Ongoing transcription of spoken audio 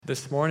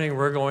This morning,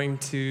 we're going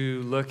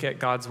to look at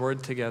God's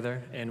Word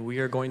together, and we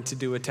are going to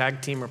do a tag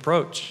team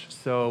approach.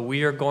 So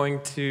we are going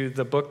to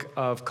the book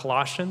of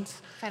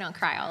Colossians. If I don't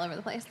cry all over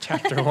the place.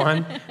 Chapter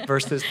 1,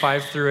 verses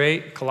 5 through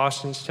 8.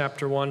 Colossians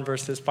chapter 1,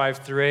 verses 5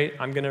 through 8.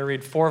 I'm going to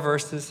read 4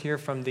 verses here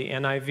from the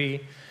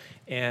NIV.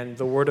 And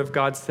the Word of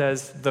God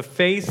says, "The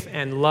faith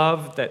and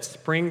love that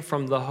spring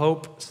from the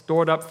hope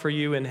stored up for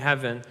you in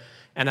heaven,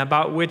 and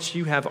about which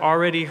you have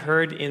already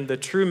heard in the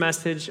true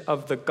message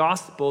of the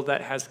gospel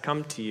that has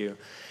come to you.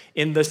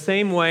 In the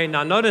same way,"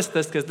 now notice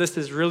this because this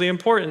is really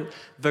important,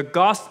 "the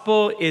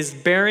gospel is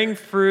bearing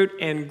fruit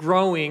and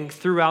growing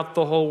throughout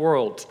the whole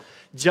world,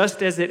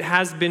 just as it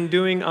has been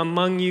doing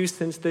among you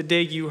since the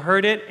day you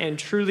heard it and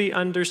truly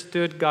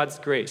understood God's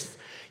grace.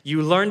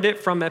 You learned it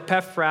from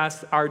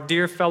Epaphras, our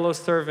dear fellow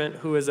servant,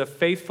 who is a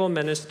faithful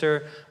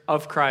minister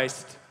of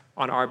Christ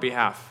on our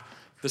behalf."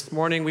 This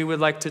morning, we would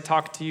like to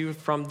talk to you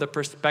from the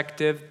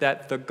perspective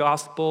that the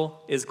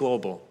gospel is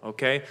global,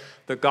 okay?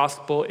 The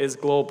gospel is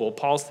global.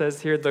 Paul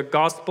says here, the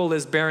gospel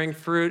is bearing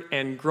fruit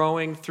and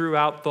growing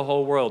throughout the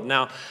whole world.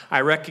 Now,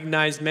 I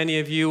recognize many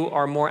of you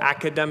are more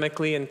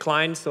academically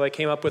inclined, so I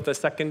came up with a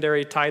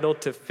secondary title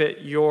to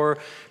fit your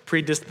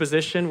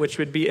predisposition, which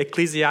would be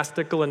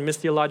ecclesiastical and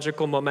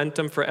missiological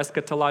momentum for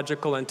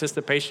eschatological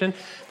anticipation.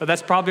 But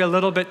that's probably a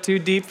little bit too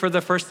deep for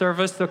the first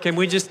service, so can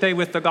we just stay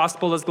with the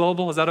gospel is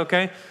global? Is that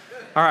okay?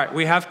 All right,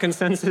 we have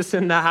consensus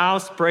in the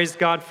house. Praise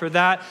God for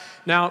that.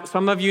 Now,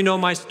 some of you know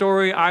my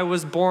story. I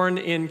was born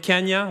in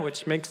Kenya,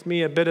 which makes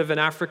me a bit of an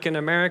African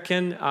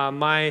American.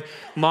 My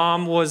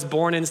mom was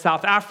born in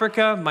South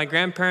Africa. My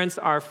grandparents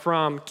are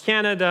from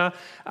Canada.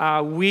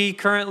 We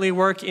currently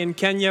work in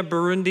Kenya,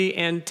 Burundi,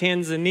 and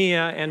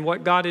Tanzania. And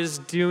what God is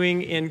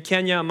doing in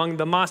Kenya among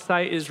the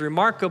Maasai is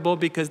remarkable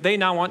because they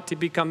now want to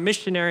become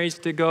missionaries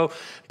to go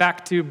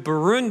back to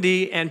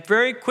Burundi. And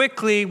very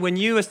quickly, when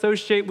you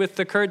associate with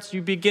the Kurds,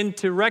 you begin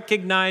to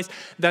recognize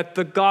that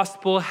the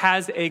gospel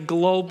has a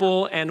global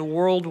and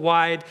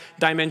worldwide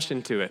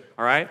dimension to it,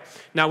 all right?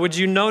 Now, would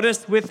you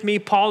notice with me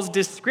Paul's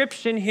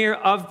description here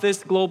of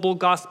this global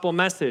gospel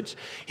message?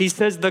 He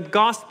says the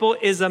gospel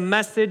is a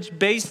message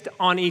based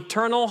on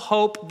eternal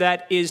hope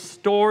that is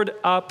stored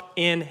up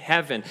in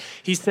heaven.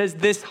 He says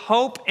this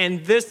hope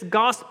and this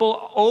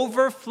gospel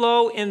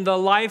overflow in the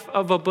life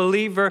of a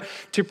believer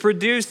to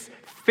produce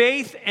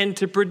faith and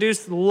to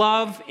produce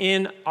love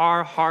in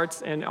our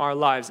hearts and our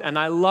lives. And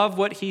I love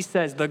what he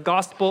says. The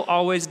gospel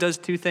always does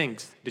two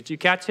things. Did you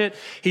catch it?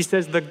 He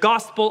says the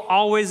gospel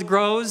always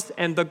grows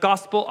and the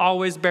gospel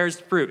always bears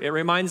fruit. It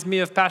reminds me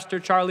of Pastor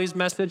Charlie's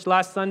message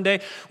last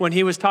Sunday when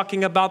he was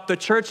talking about the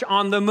church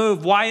on the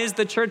move. Why is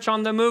the church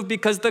on the move?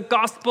 Because the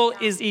gospel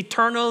is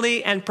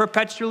eternally and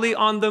perpetually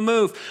on the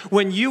move.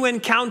 When you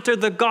encounter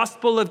the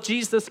gospel of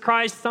Jesus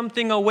Christ,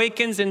 something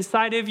awakens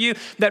inside of you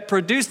that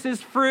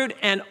produces fruit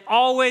and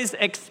always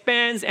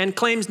expands and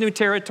claims new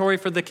territory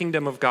for the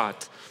kingdom of God.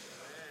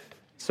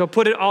 So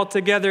put it all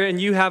together and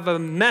you have a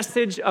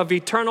message of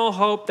eternal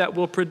hope that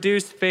will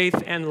produce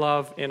faith and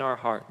love in our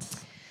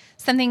hearts.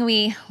 Something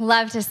we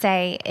love to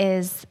say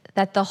is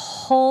that the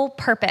whole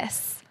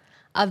purpose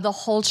of the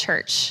whole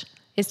church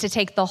is to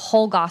take the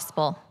whole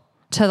gospel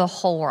to the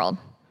whole world.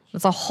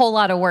 That's a whole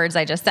lot of words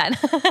I just said.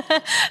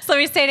 So let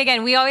me say it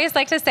again. We always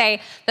like to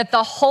say that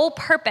the whole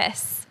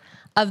purpose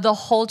of the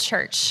whole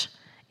church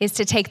is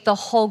to take the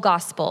whole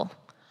gospel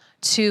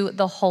to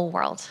the whole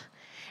world.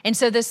 And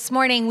so this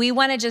morning, we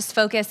want to just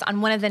focus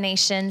on one of the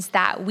nations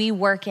that we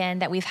work in,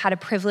 that we've had a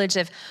privilege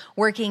of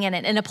working in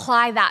it, and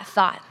apply that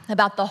thought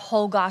about the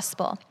whole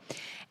gospel.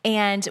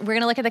 And we're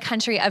going to look at the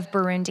country of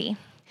Burundi.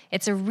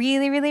 It's a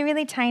really, really,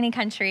 really tiny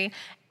country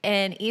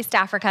in East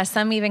Africa.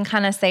 Some even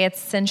kind of say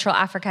it's Central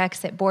Africa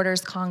because it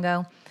borders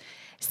Congo.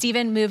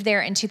 Stephen moved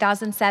there in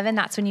 2007.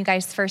 That's when you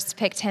guys first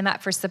picked him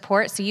up for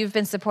support. So you've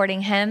been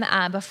supporting him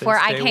before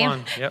I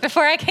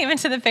came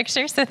into the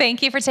picture. So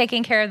thank you for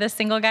taking care of this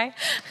single guy.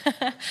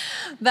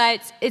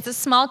 But it's a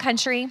small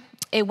country.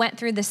 It went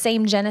through the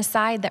same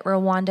genocide that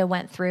Rwanda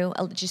went through.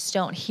 I just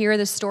don't hear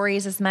the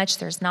stories as much.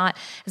 There's not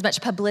as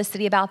much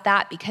publicity about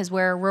that because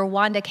where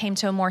Rwanda came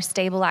to a more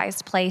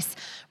stabilized place,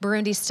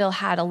 Burundi still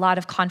had a lot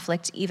of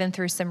conflict even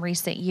through some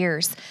recent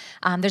years.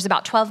 There's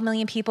about 12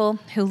 million people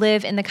who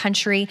live in the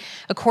country.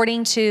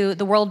 According to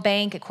the World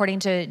Bank, according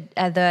to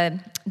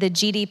the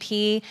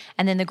GDP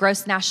and then the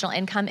gross national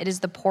income, it is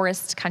the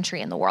poorest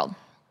country in the world.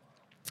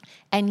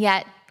 And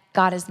yet,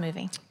 God is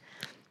moving.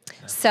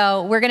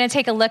 So we're going to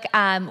take a look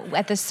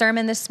at the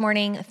sermon this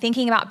morning,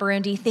 thinking about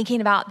Burundi, thinking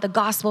about the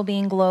gospel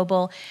being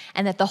global,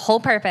 and that the whole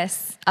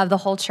purpose of the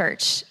whole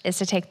church is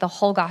to take the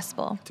whole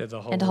gospel to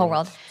the whole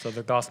world. So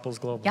the gospel's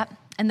global. Yep.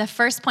 And the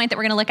first point that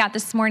we're going to look at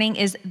this morning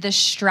is the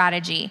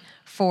strategy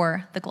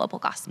for the global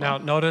gospel. Now,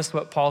 notice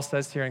what Paul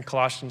says here in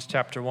Colossians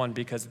chapter 1,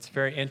 because it's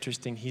very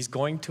interesting. He's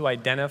going to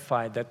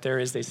identify that there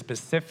is a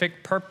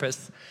specific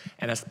purpose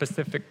and a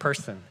specific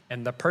person.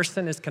 And the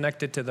person is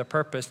connected to the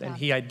purpose. And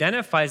he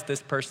identifies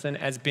this person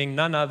as being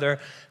none other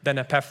than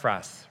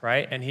Epaphras,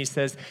 right? And he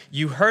says,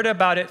 you heard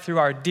about it through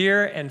our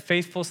dear and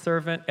faithful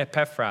servant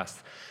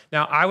Epaphras.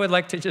 Now, I would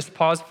like to just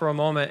pause for a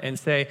moment and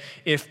say,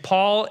 if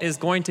Paul is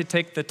going to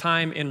take the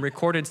time in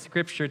recorded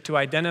scripture to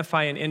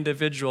identify an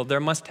individual, there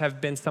must have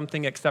been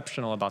something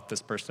exceptional about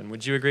this person.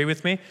 Would you agree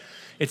with me?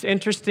 It's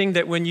interesting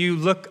that when you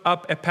look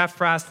up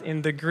Epaphras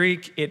in the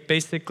Greek, it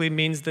basically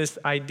means this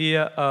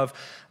idea of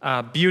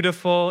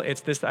beautiful. It's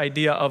this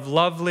idea of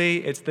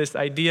lovely. It's this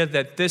idea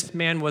that this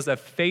man was a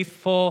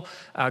faithful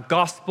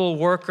gospel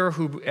worker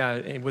who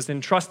was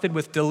entrusted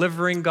with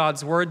delivering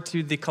God's word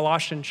to the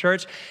Colossian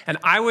church. And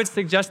I would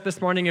suggest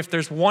this morning, if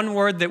there's one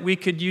word that we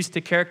could use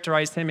to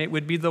characterize him, it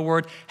would be the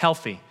word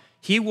healthy.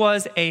 He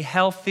was a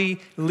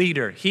healthy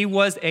leader. He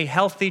was a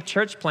healthy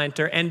church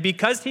planter. And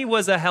because he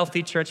was a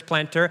healthy church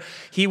planter,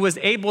 he was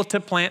able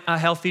to plant a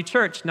healthy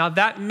church. Now,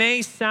 that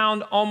may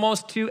sound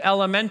almost too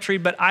elementary,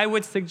 but I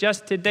would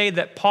suggest today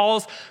that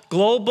Paul's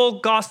global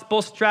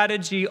gospel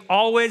strategy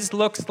always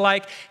looks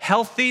like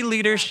healthy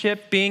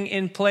leadership being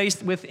in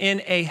place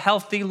within a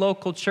healthy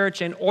local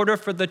church in order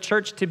for the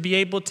church to be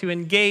able to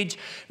engage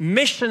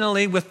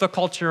missionally with the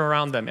culture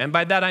around them. And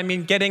by that, I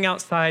mean getting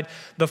outside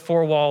the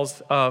four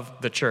walls of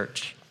the church.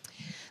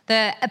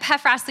 The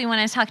Epaphras we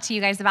want to talk to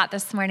you guys about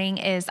this morning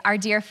is our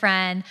dear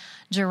friend,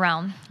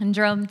 Jerome. And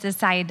Jerome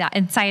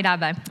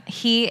Nsaidaba.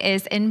 He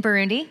is in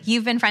Burundi.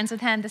 You've been friends with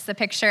him. This is a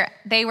picture.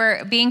 They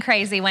were being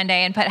crazy one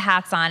day and put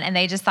hats on, and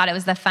they just thought it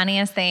was the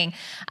funniest thing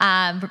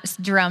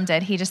Jerome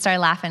did. He just started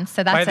laughing.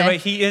 So that's By the way,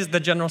 he is the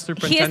general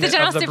superintendent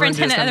of the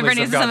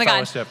Burundi Assemblies of God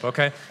Fellowship,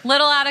 okay?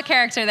 Little out of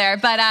character there,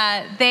 but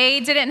he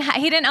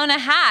didn't own a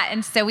hat,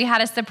 and so we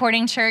had a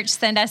supporting church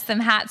send us some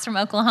hats from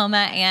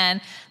Oklahoma,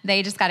 and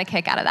they just got a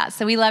kick out of that.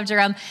 So we love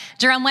Jerome.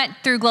 Jerome went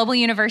through Global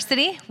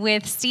University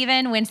with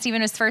Stephen when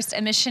Stephen was first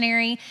a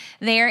missionary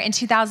there in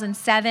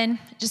 2007,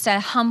 just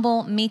a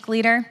humble, meek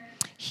leader.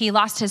 He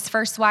lost his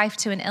first wife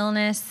to an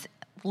illness,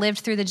 lived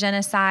through the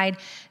genocide.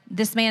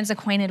 This man's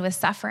acquainted with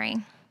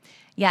suffering,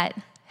 yet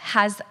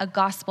has a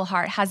gospel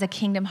heart, has a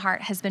kingdom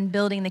heart, has been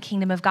building the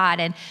kingdom of God.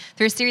 And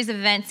through a series of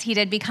events, he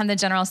did become the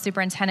general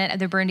superintendent of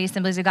the Burundi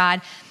Assemblies of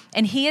God.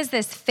 And he is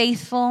this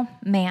faithful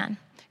man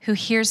who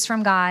hears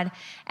from God.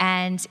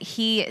 And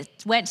he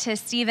went to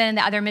Stephen and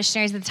the other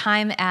missionaries at the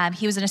time.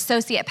 He was an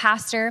associate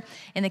pastor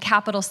in the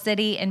capital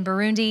city in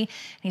Burundi. And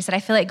he said, I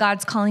feel like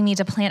God's calling me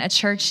to plant a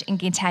church in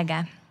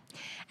Gitega.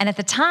 And at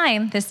the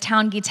time, this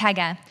town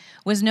Gitega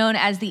was known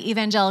as the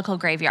evangelical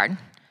graveyard.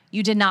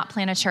 You did not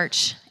plant a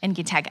church in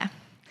Gitega.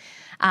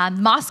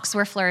 Mosques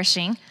were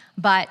flourishing,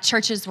 but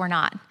churches were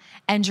not.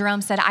 And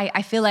Jerome said,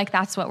 I feel like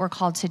that's what we're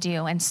called to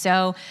do. And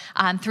so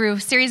through a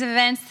series of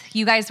events,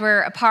 you guys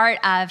were a part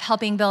of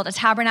helping build a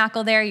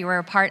tabernacle there. You were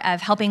a part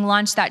of helping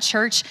launch that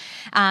church.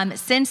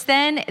 Since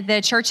then,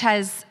 the church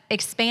has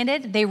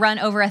expanded. They run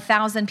over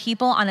 1,000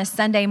 people on a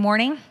Sunday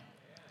morning.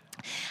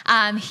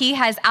 He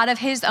has, out of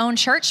his own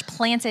church,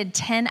 planted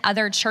 10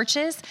 other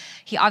churches.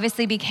 He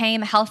obviously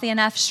became healthy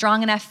enough,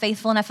 strong enough,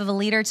 faithful enough of a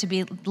leader to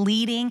be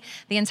leading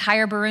the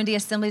entire Burundi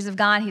Assemblies of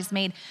God. He's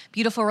made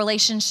beautiful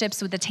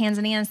relationships with the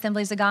Tanzanian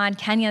Assemblies of God,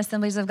 Kenya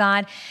Assemblies of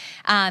God.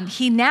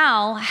 He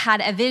now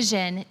had a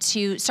vision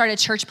to start a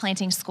church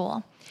planting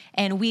school.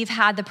 And we've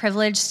had the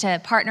privilege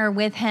to partner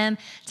with him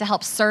to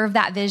help serve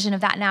that vision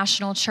of that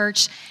national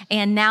church.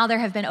 And now there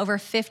have been over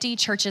 50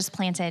 churches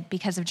planted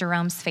because of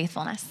Jerome's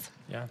faithfulness.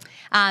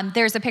 Yeah.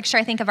 There's a picture,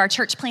 I think, of our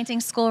church planting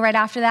school right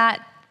after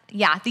that.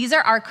 Yeah, these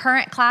are our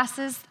current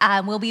classes.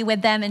 We'll be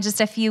with them in just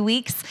a few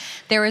weeks.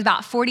 There were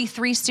about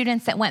 43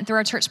 students that went through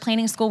our church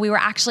planting school. We were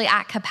actually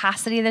at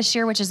capacity this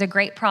year, which is a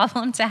great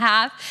problem to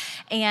have.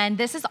 And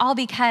this is all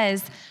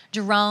because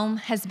Jerome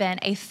has been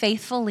a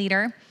faithful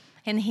leader,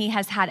 and he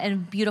has had a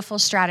beautiful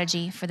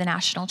strategy for the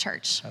national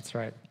church. That's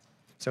right.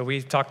 So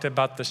we talked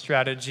about the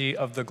strategy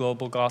of the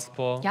global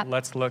gospel. Yep.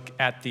 Let's look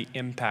at the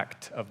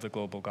impact of the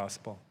global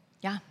gospel.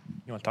 Yeah.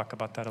 You want to talk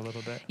about that a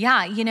little bit?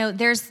 Yeah, you know,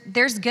 there's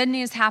good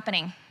news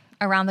happening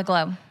around the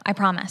globe. I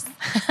promise.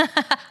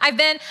 I've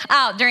been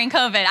out during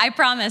COVID. I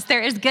promise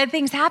there is good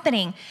things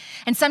happening.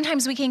 And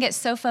sometimes we can get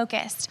so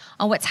focused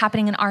on what's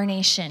happening in our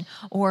nation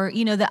or,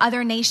 you know, the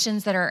other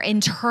nations that are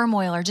in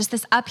turmoil or just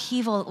this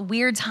upheaval,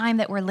 weird time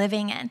that we're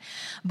living in.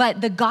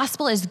 But the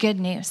gospel is good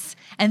news.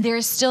 And there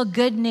is still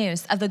good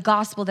news of the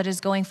gospel that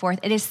is going forth.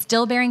 It is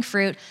still bearing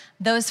fruit.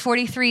 Those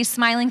 43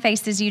 smiling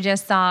faces you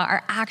just saw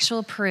are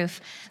actual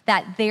proof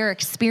that they are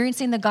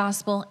experiencing the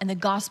gospel and the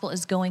gospel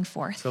is going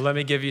forth. So let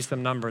me give you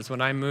some numbers.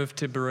 When I moved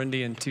to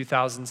Burundi in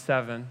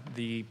 2007,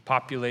 the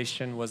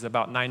population was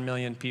about 9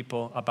 million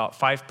people. About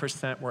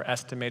 5% were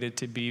estimated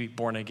to be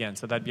born again.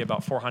 So that'd be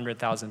about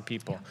 400,000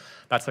 people.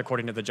 That's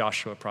according to the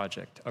Joshua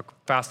Project.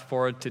 Fast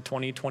forward to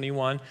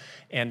 2021,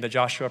 and the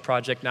Joshua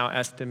Project now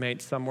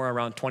estimates somewhere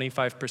around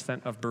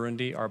 25% of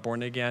Burundi are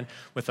born again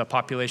with a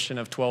population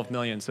of 12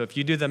 million. So if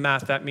you do the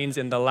math, that means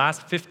in the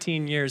last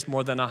 15 years,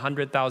 more than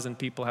 100,000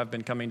 people have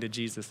been coming to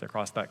Jesus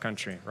across that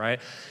country, right?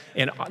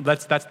 And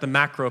that's the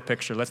macro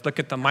picture. Let's look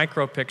at the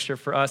micro picture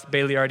for us.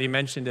 Bailey already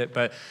mentioned it,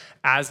 but but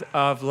as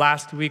of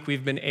last week,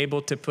 we've been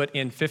able to put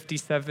in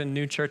 57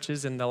 new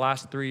churches in the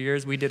last 3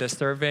 years. We did a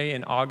survey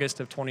in August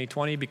of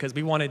 2020 because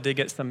we wanted to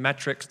get some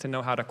metrics to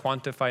know how to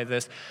quantify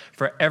this.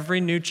 For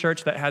every new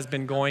church that has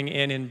been going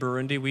in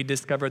Burundi, we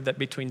discovered that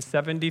between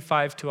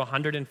 75 to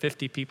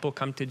 150 people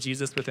come to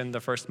Jesus within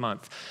the first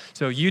month.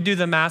 So you do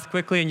the math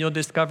quickly and you'll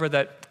discover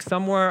that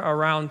somewhere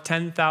around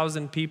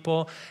 10,000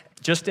 people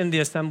just in the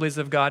Assemblies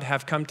of God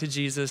have come to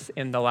Jesus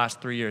in the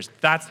last 3 years.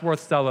 That's worth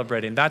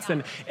celebrating. That's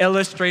an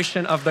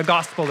illustration of the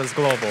gospel is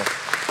global.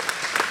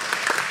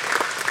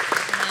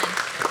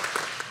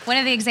 One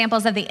of the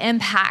examples of the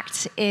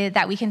impact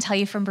that we can tell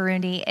you from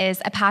Burundi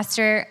is a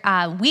pastor,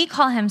 we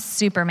call him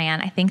Superman.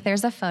 I think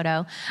there's a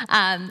photo.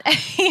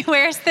 He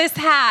wears this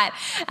hat,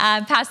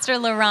 Pastor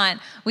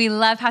Laurent. We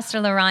love Pastor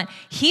Laurent.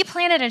 He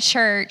planted a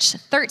church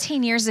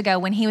 13 years ago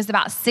when he was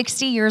about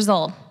 60 years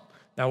old.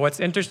 Now, what's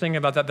interesting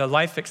about that, the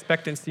life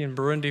expectancy in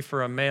Burundi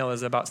for a male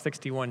is about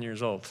 61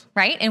 years old.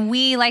 Right? And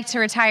we like to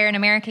retire in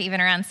America even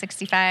around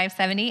 65,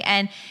 70.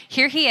 And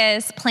here he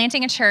is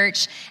planting a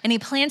church, and he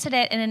planted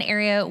it in an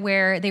area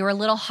where they were a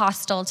little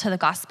hostile to the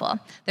gospel.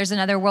 There's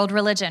another world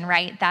religion,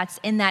 right, that's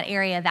in that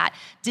area that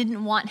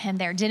didn't want him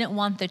there, didn't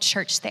want the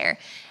church there.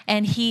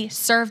 And he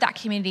served that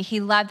community.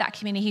 He loved that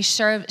community. He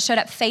showed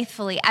up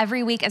faithfully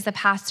every week as a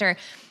pastor.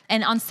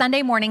 And on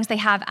Sunday mornings, they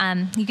have,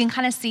 you can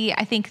kind of see,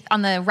 I think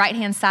on the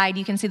right-hand side,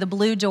 you can see the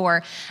blue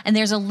door, and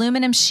there's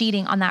aluminum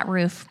sheeting on that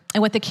roof.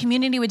 And what the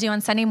community would do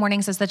on Sunday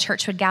mornings as the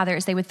church would gather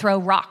is they would throw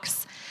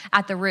rocks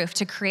at the roof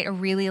to create a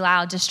really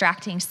loud,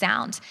 distracting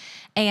sound.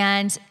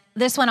 And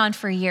this went on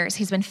for years.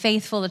 He's been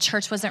faithful. The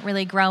church wasn't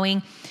really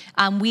growing.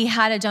 We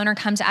had a donor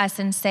come to us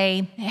and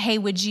say, hey,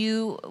 would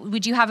you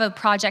have a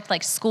project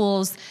like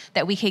schools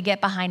that we could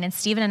get behind? And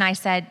Stephen and I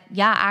said,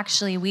 yeah,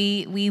 actually,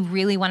 we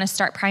really want to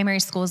start primary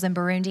schools in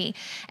Burundi.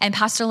 And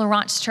Pastor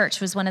Laurent's church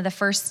was one of the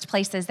first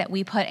places that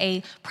we put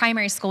a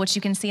primary school, which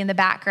you can see in the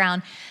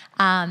background,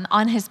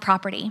 on his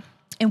property.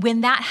 And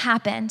when that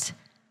happened,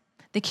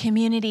 the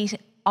community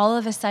all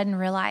of a sudden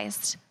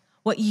realized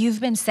what you've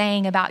been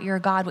saying about your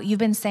God, what you've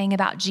been saying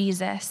about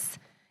Jesus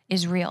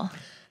is real.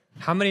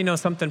 How many know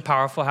something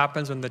powerful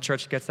happens when the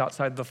church gets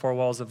outside the four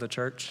walls of the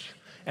church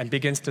and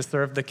begins to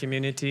serve the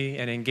community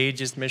and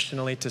engages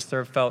missionally to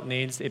serve felt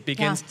needs? It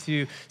begins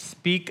to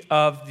speak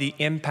of the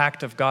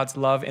impact of God's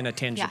love in a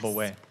tangible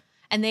way.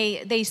 And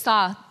they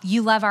saw,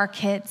 you love our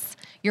kids.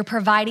 You're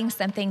providing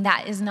something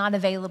that is not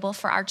available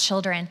for our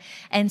children.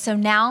 And so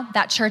now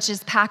that church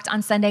is packed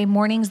on Sunday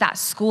mornings, that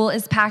school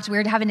is packed.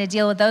 We're having to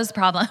deal with those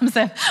problems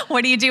of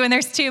what do you do when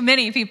there's too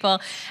many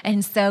people?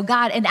 And so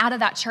and out of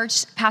that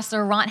church, Pastor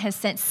Laurent has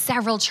sent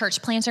several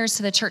church planters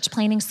to the church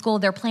planting school.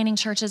 They're planting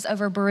churches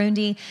over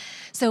Burundi.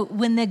 So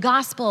when the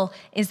gospel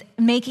is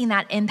making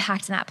that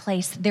impact in that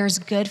place, there's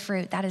good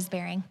fruit that is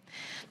bearing.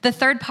 The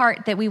third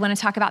part that we want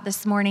to talk about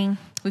this morning,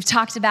 we've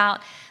talked about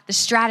the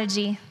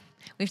strategy.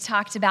 We've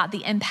talked about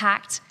the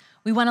impact.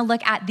 We want to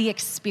look at the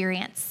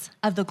experience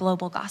of the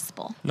global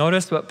gospel.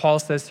 Notice what Paul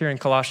says here in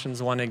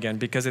Colossians 1 again,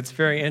 because it's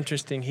very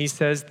interesting. He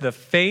says, the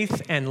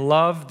faith and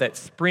love that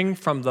spring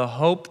from the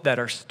hope that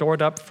are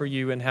stored up for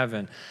you in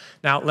heaven.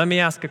 Now, let me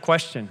ask a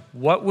question.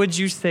 What would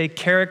you say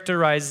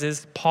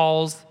characterizes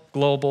Paul's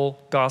global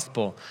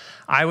gospel?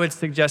 I would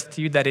suggest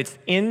to you that it's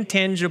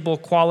intangible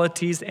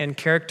qualities and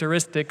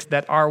characteristics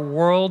that our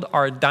world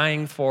are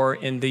dying for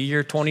in the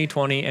year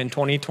 2020 and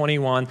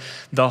 2021,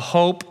 the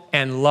hope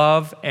and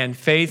love and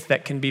faith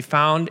that can be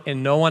found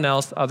in no one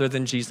else other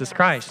than Jesus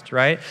Christ,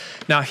 right?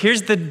 Now,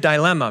 here's the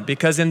dilemma,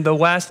 because in the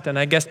West, and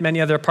I guess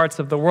many other parts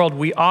of the world,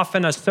 we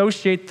often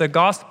associate the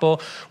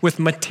gospel with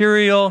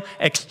material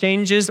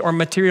exchanges or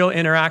material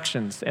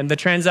interactions. And the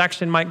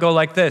transaction might go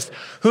like this.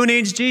 Who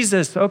needs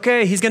Jesus?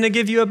 Okay, he's going to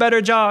give you a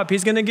better job.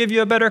 He's going to give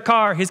you a better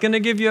car. He's going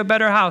to give you a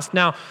better house.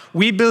 Now,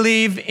 we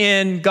believe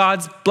in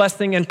God's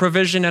blessing and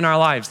provision in our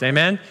lives.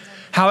 Amen?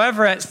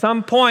 However, at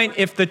some point,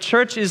 if the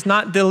church is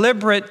not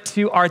deliberate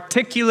to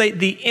articulate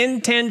the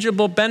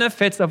intangible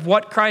benefits of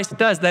what Christ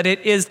does, that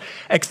it is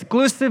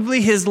exclusively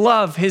his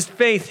love, his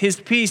faith, his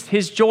peace,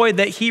 his joy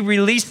that he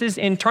releases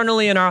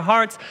internally in our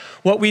hearts,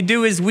 what we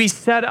do is we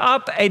set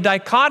up a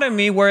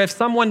dichotomy where if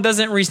someone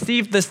doesn't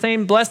receive the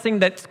same blessing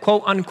that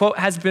quote unquote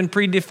has been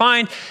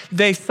predefined,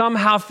 they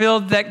somehow feel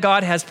that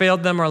God has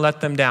failed them or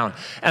let them down.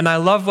 And I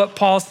love what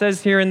Paul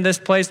says here in this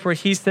place where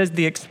he says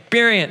the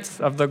experience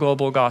of the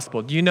global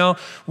gospel. Do you know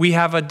we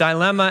have a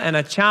dilemma and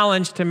a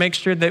challenge to make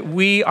sure that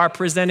we are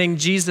presenting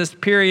Jesus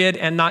period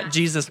and not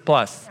Jesus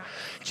plus.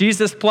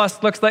 Jesus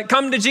plus looks like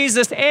come to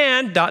Jesus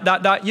and ...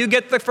 You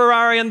get the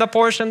Ferrari and the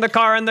Porsche and the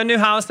car and the new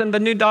house and the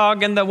new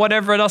dog and the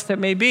whatever else it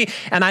may be.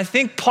 And I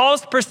think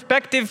Paul's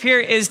perspective here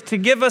is to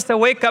give us a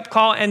wake-up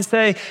call and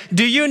say,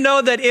 do you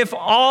know that if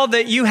all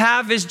that you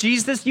have is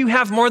Jesus, you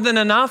have more than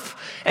enough?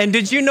 And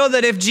did you know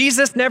that if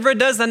Jesus never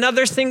does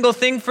another single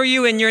thing for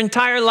you in your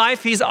entire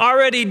life, he's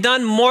already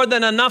done more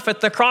than enough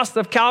at the cross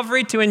of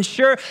Calvary to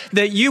ensure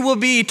that you will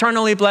be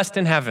eternally blessed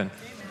in heaven?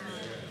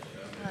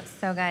 Oh, that's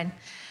so good.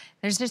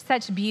 There's just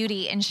such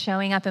beauty in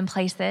showing up in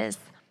places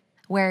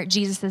where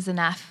Jesus is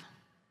enough,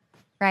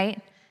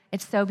 right?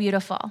 It's so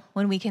beautiful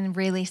when we can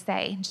really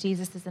say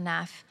Jesus is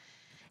enough.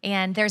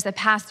 And there's a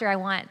pastor I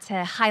want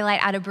to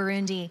highlight out of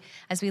Burundi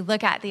as we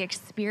look at the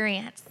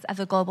experience of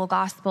the global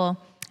gospel.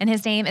 And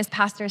his name is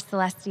Pastor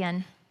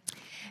Celestin.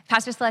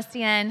 Pastor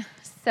Celestin,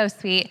 so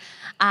sweet.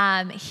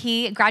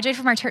 He graduated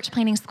from our church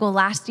planting school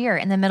last year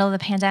in the middle of the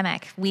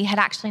pandemic. We had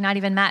actually not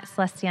even met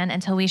Celestin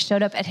until we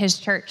showed up at his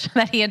church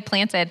that he had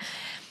planted.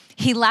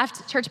 He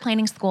left church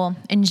planting school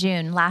in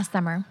June last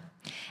summer.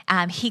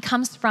 He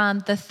comes from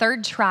the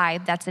third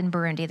tribe that's in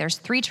Burundi. There's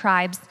 3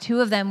 tribes. 2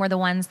 of them were the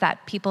ones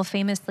that people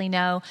famously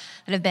know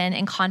that have been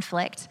in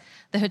conflict,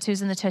 the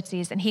Hutus and the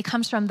Tutsis. And he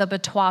comes from the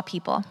Batwa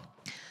people.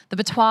 The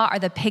Batwa are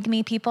the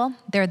Pygmy people.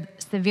 They're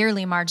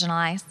severely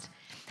marginalized.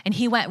 And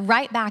he went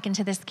right back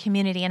into this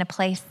community in a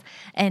place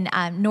in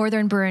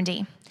northern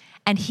Burundi.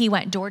 And he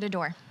went door to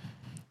door.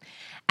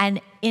 And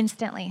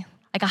instantly,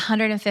 like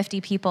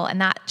 150 people in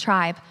that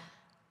tribe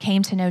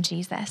came to know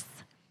Jesus.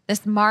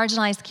 This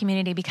marginalized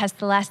community, because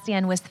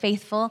Celestin was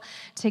faithful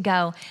to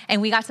go.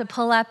 And we got to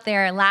pull up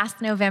there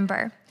last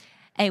November.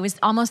 It was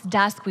almost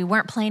dusk. We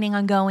weren't planning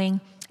on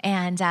going.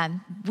 And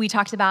we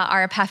talked about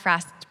our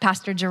Epaphras,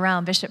 Pastor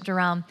Jerome, Bishop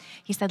Jerome.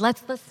 He said,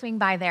 let's swing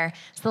by there.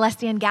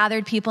 Celestin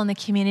gathered people in the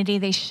community.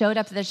 They showed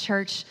up at the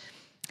church.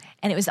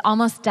 And it was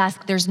almost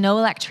dusk. There's no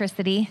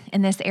electricity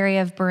in this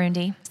area of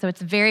Burundi, so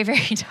it's very,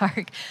 very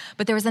dark.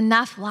 But there was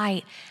enough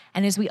light.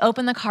 And as we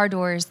opened the car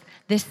doors,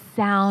 this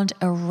sound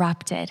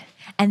erupted.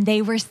 And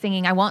they were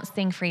singing. I won't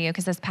sing for you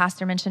because, as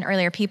Pastor mentioned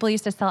earlier, people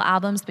used to sell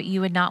albums, but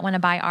you would not want to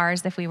buy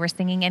ours if we were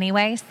singing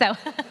anyway. So,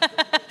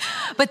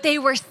 but they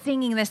were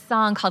singing this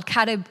song called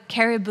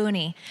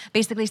Karibuni,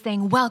 basically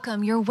saying,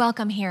 welcome, you're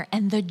welcome here.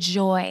 And the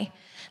joy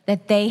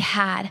that they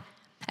had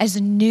as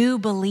new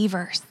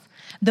believers,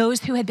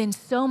 those who had been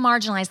so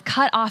marginalized,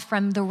 cut off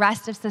from the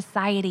rest of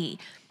society,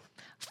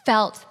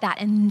 felt that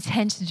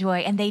intense joy,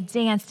 and they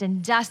danced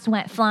and dust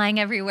went flying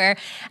everywhere.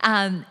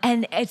 And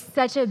it's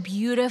such a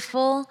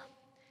beautiful,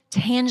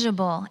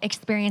 tangible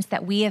experience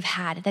that we have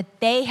had, that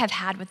they have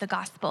had with the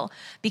gospel,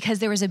 because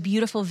there was a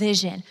beautiful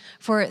vision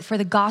for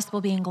the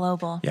gospel being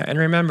global. Yeah, and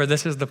remember,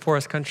 this is the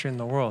poorest country in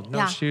the world.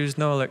 No shoes,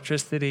 no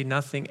electricity,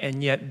 nothing,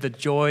 and yet the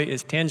joy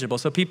is tangible.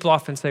 So people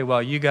often say,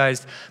 well, you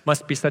guys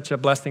must be such a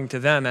blessing to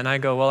them. And I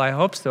go, well, I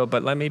hope so,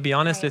 but let me be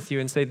honest with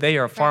you and say they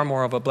are far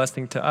more of a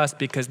blessing to us,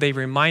 because they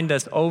remind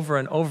us over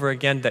and over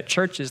again that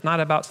church is not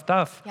about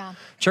stuff. Yeah.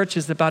 Church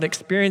is about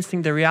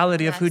experiencing the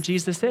reality of who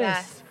Jesus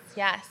is.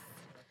 Yes.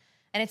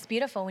 And it's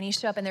beautiful when you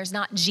show up and there's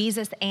not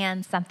Jesus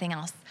and something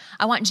else.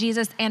 I want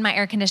Jesus and my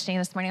air conditioning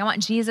this morning. I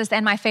want Jesus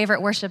and my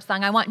favorite worship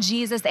song. I want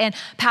Jesus and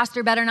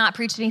Pastor better not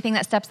preach anything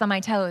that steps on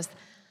my toes.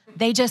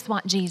 They just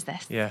want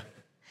Jesus. Yeah.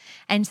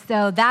 And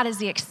so that is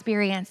the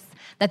experience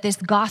that this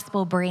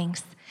gospel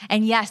brings.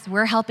 And yes,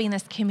 we're helping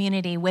this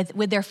community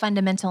with their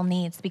fundamental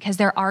needs, because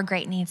there are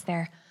great needs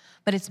there.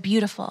 But it's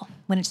beautiful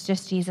when it's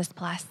just Jesus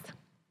plus.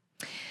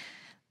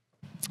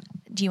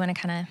 Do you want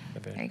to kind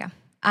of, there you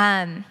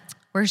go.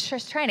 We're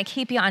just trying to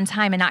keep you on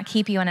time and not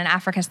keep you in an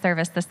Africa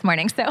service this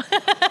morning. So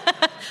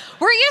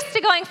we're used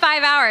to going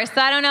 5 hours,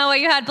 so I don't know what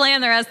you had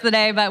planned the rest of the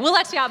day, but we'll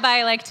let you out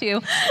by like 2.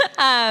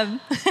 So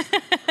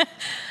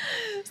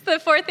the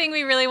 4th thing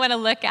we really want to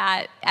look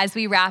at as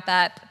we wrap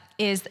up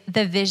is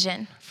the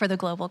vision for the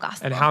global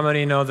gospel. And how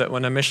many know that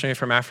when a missionary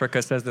from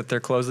Africa says that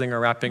they're closing or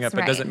wrapping up,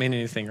 it doesn't mean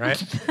anything,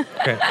 right?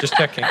 Okay, just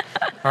checking. All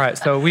right,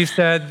 so we've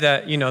said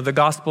that, the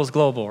gospel's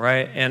global,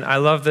 right? And I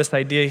love this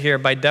idea here.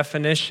 By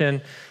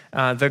definition,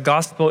 the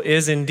gospel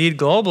is indeed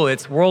global.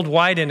 It's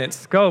worldwide in its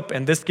scope,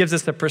 and this gives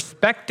us a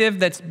perspective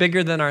that's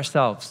bigger than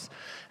ourselves.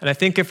 And I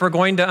think if we're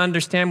going to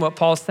understand what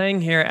Paul's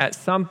saying here, at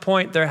some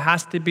point there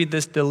has to be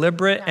this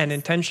deliberate and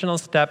intentional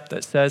step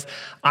that says,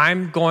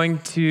 I'm going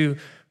to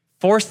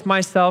force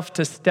myself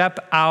to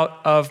step out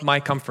of my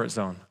comfort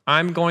zone.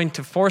 I'm going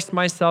to force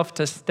myself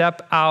to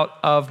step out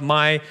of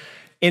my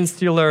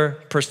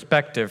insular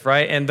perspective,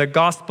 right? And the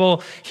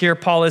gospel here,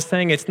 Paul is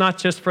saying, it's not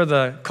just for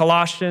the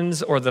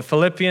Colossians or the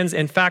Philippians.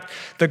 In fact,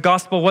 the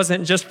gospel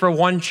wasn't just for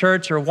one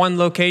church or one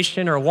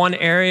location or one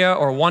area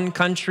or one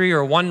country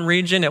or one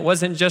region. It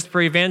wasn't just for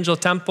Evangel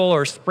Temple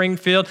or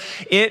Springfield.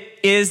 It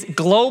is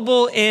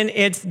global in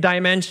its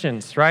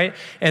dimensions, right?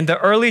 And the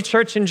early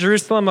church in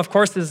Jerusalem, of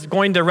course, is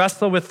going to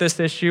wrestle with this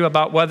issue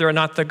about whether or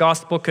not the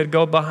gospel could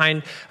go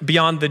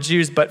beyond the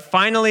Jews. But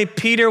finally,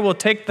 Peter will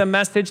take the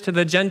message to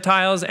the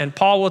Gentiles, and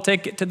Paul will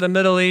take it to the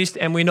Middle East,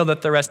 and we know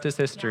that the rest is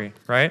history,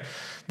 right?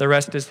 The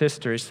rest is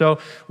history. So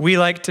we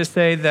like to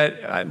say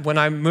that when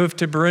I moved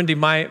to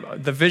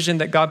Burundi, the vision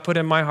that God put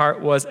in my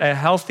heart was a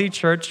healthy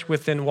church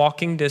within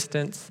walking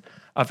distance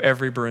of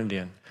every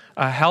Burundian.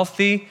 A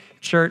healthy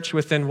church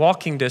within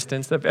walking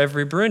distance of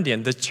every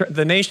Burundian.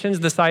 The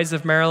nation's the size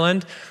of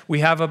Maryland. We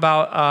have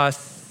about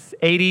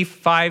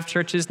 85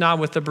 churches now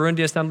with the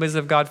Burundi Assemblies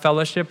of God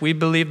Fellowship. We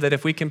believe that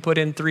if we can put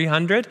in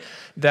 300,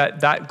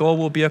 that goal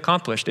will be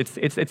accomplished. It's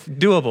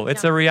doable.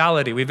 It's a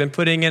reality. We've been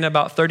putting in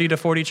about 30 to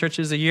 40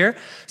 churches a year.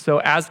 So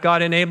as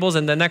God enables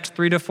in the next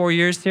 3 to 4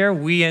 years here,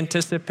 we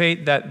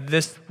anticipate that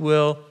this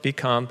will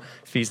become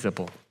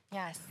feasible.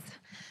 Yes.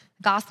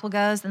 The gospel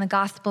goes and the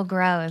gospel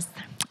grows.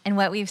 And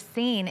what we've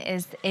seen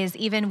is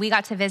even we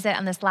got to visit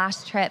on this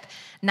last trip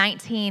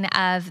 19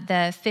 of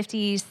the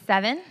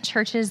 57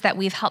 churches that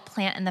we've helped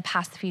plant in the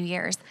past few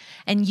years.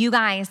 And you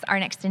guys are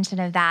an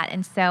extension of that.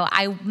 And so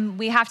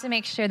we have to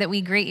make sure that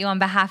we greet you on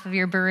behalf of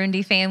your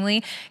Burundi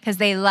family because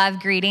they love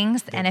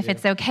greetings. And if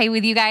it's okay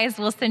with you guys,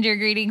 we'll send your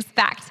greetings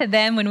back to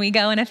them when we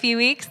go in a few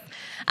weeks.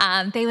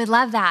 They would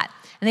love that.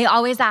 And they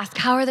always ask,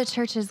 how are the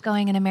churches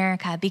going in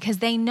America? Because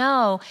they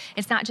know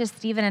it's not just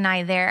Stephen and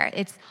I there.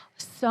 It's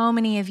so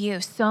many of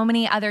you, so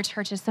many other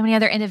churches, so many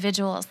other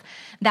individuals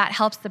that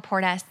help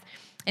support us.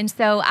 And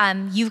so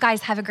you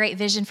guys have a great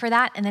vision for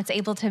that, and it's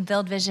able to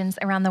build visions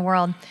around the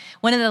world.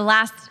 One of the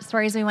last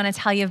stories we want to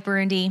tell you of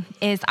Burundi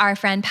is our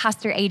friend,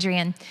 Pastor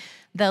Adrian.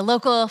 The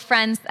local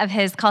friends of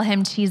his call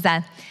him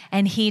Chiza,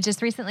 and he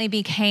just recently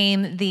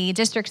became the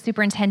district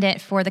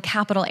superintendent for the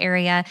capital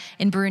area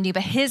in Burundi,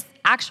 but his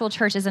actual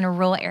church is in a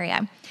rural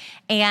area.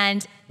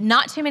 And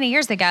not too many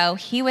years ago,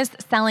 he was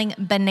selling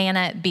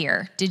banana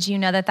beer. Did you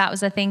know that that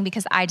was a thing?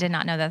 Because I did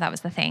not know that that was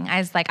the thing. I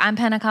was like, I'm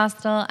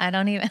Pentecostal. I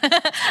don't even,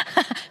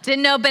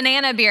 didn't know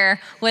banana beer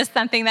was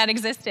something that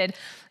existed.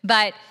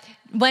 But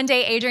one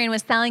day, Adrian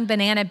was selling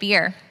banana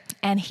beer,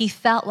 and he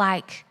felt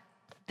like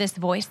this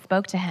voice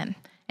spoke to him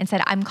and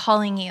said, I'm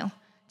calling you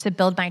to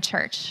build my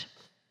church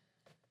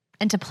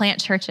and to plant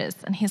churches.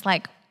 And he's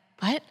like,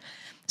 what?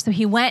 So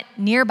he went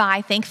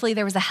nearby. Thankfully,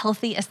 there was a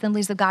healthy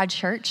Assemblies of God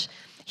church.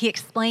 He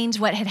explained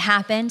what had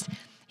happened.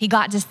 He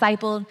got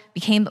discipled,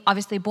 became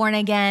obviously born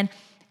again,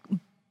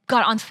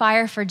 got on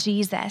fire for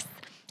Jesus.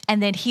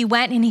 And then he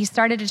went and he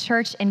started a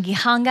church in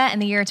Gihanga in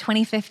the year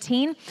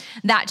 2015.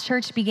 That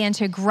church began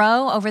to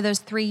grow over those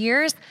 3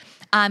 years.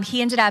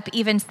 He ended up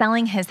even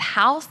selling his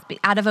house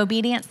out of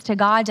obedience to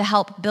God to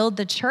help build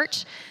the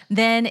church.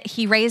 Then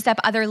he raised up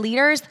other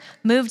leaders,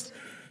 moved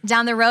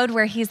down the road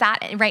where he's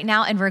at right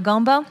now in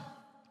Rugombo.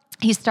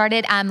 He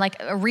started like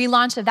a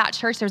relaunch of that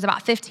church. There was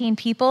about 15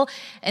 people.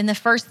 In the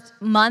first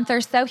month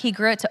or so, he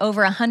grew it to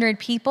over 100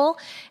 people.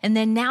 And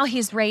then now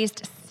he's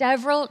raised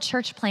several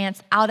church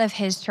plants out of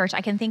his church.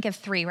 I can think of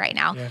 3 right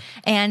now. Yeah.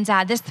 And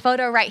this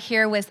photo right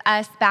here was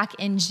us back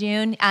in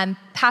June.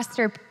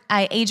 Pastor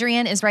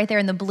Adrian is right there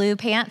in the blue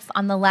pants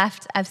on the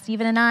left of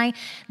Stephen and I.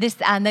 This,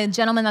 the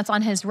gentleman that's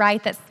on his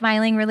right that's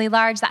smiling really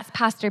large, that's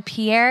Pastor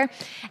Pierre.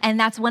 And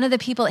that's one of the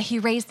people that he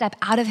raised up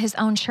out of his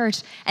own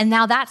church. And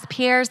now that's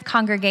Pierre's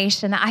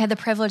congregation that I had the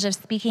privilege of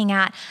speaking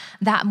at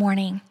that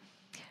morning.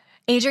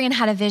 Adrian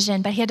had a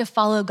vision, but he had to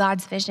follow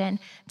God's vision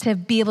to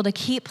be able to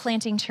keep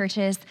planting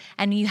churches.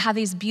 And you have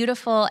these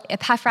beautiful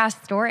Epaphras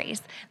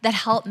stories that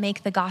help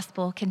make the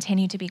gospel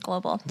continue to be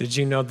global. Did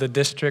you know the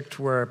district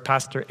where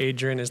Pastor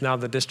Adrian is now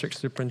the district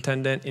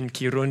superintendent in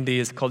Kirundi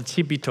is called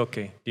Chibitoke?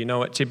 Do you know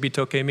what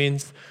Chibitoke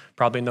means?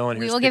 Probably no one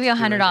here. We will give you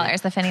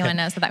 $100 if anyone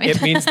knows what that means.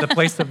 It means the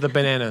place of the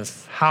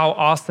bananas. How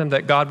awesome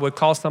that God would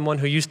call someone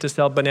who used to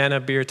sell banana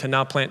beer to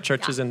now plant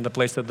churches in the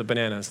place of the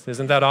bananas.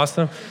 Isn't that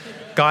awesome?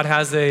 God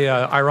has a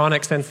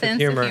ironic sense of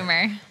humor.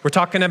 We're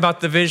talking about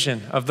the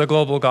vision of the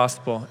global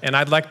gospel. And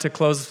I'd like to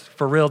close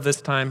for real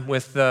this time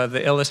with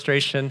the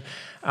illustration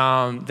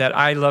that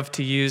I love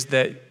to use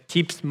that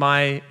keeps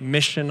my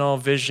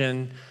missional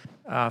vision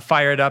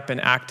fired up and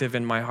active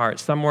in my heart.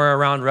 Somewhere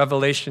around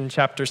Revelation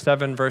chapter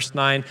 7, verse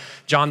 9,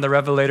 John the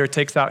Revelator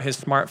takes out his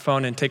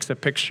smartphone and takes a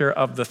picture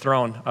of the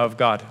throne of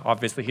God.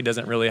 Obviously, he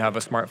doesn't really have a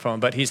smartphone,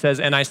 but he says,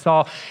 and I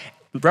saw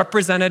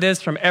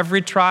representatives from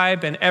every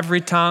tribe and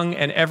every tongue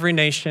and every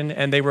nation,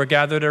 and they were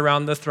gathered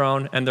around the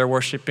throne and they're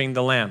worshiping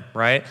the Lamb,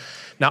 right?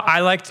 Now, I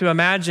like to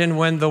imagine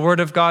when the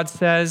Word of God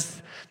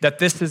says that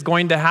this is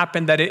going to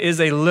happen, that it is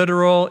a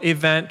literal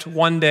event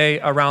one day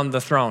around the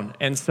throne.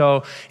 And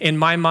so in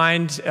my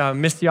mind,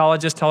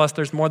 missiologists tell us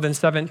there's more than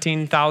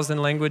 17,000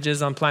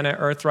 languages on planet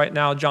Earth right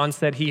now. John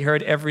said he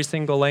heard every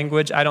single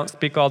language. I don't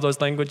speak all those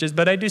languages,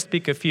 but I do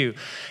speak a few.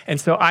 And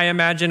so I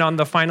imagine on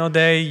the final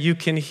day, you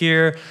can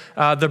hear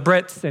the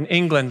Brits in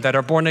England that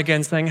are born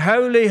again saying,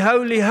 holy,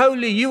 holy,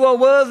 holy, you are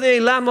worthy,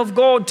 Lamb of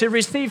God, to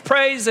receive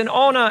praise and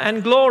honor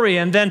and glory.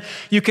 And then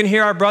you can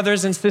hear our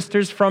brothers and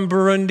sisters from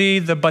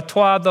Burundi, the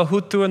Batwa, the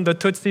Hutu and the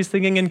Tutsi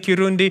singing in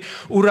Kirundi,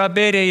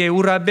 Urabereye,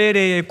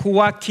 Urabereye,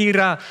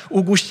 Kuwakira,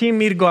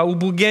 Ugushimirgwa,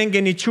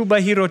 Ubugenge, Nichuba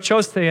Hiro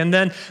Chose. And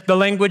then the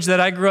language that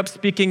I grew up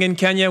speaking in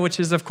Kenya, which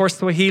is of course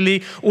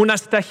Swahili,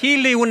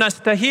 Unastahili,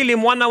 unastahili,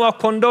 mwana wa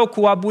kondoo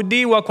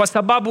kuabudiwa kwa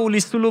sababu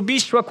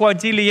ulisulubishwa kwa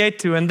ajili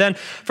yetu. And then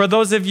for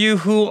those of you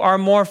who are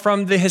more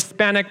from the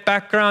Hispanic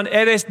background,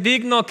 eres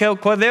digno que el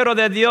Cordero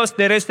de Dios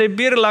de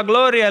recibir la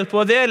gloria, el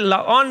poder,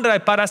 la honra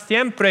para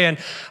siempre. And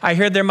I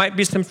hear there might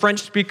be some French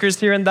speakers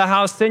here in the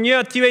house.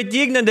 Seigneur, tu es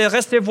digne de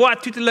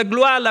recevoir toute la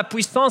gloire, la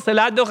puissance et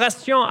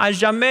l'adoration à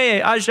jamais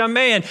et à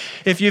jamais. And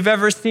if you've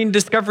ever seen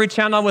Discovery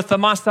Channel with the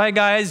Maasai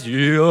guys,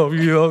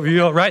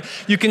 right?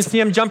 You can see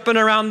them jumping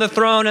around the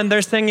throne and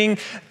they're singing,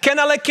 and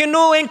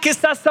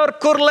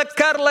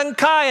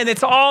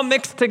it's all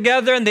mixed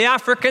together and the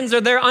Africans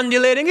are there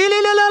undulating.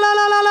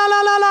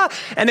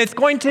 And it's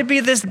going to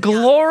be this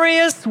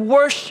glorious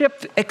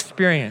worship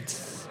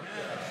experience.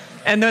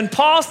 And then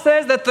Paul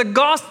says that the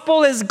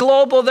gospel is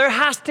global. There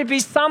has to be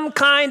some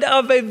kind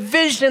of a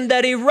vision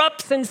that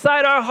erupts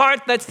inside our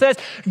heart that says,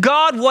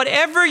 God,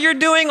 whatever you're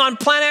doing on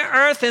planet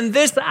Earth in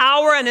this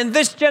hour and in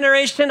this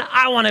generation,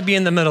 I want to be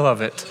in the middle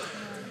of it.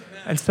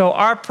 And so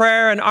our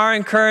prayer and our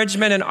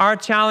encouragement and our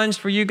challenge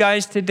for you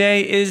guys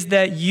today is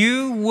that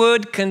you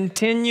would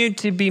continue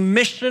to be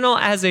missional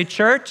as a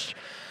church,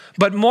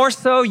 but more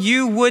so,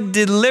 you would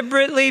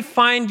deliberately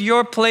find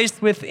your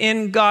place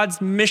within God's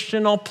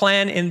missional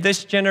plan in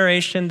this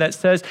generation that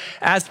says,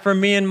 as for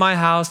me and my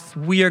house,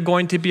 we are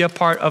going to be a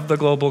part of the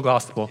global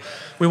gospel.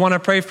 We want to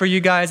pray for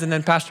you guys, and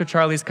then Pastor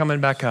Charlie's coming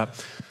back up.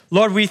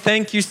 Lord, we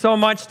thank you so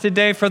much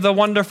today for the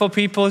wonderful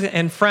people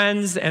and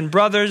friends and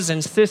brothers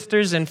and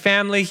sisters and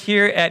family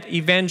here at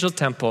Evangel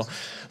Temple.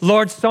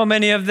 Lord, so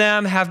many of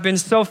them have been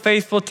so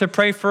faithful to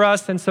pray for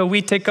us, and so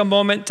we take a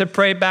moment to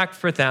pray back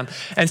for them.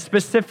 And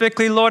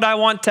specifically, Lord, I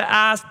want to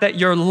ask that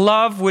your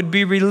love would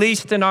be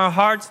released in our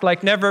hearts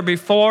like never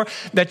before,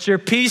 that your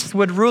peace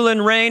would rule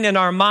and reign in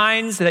our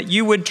minds, that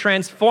you would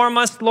transform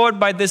us, Lord,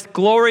 by this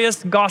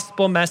glorious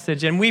gospel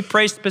message. And we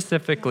pray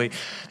specifically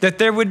that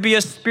there would be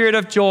a spirit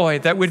of joy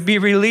that would be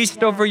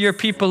released over your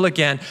people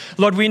again.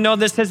 Lord, we know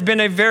this has been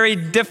a very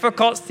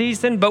difficult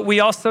season, but we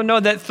also know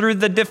that through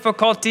the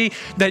difficulty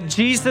that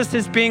Jesus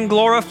is being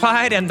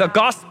glorified and the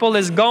gospel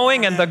is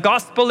going and the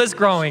gospel is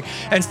growing.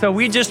 And so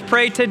we just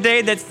pray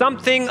today that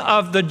something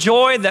of the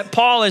joy that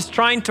Paul is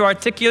trying to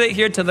articulate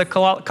here to the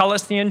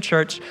Colossian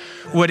church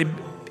would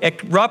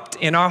erupt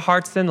in our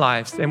hearts and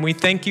lives. And we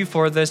thank you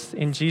for this.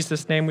 In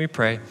Jesus' name we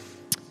pray.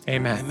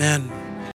 Amen. Amen.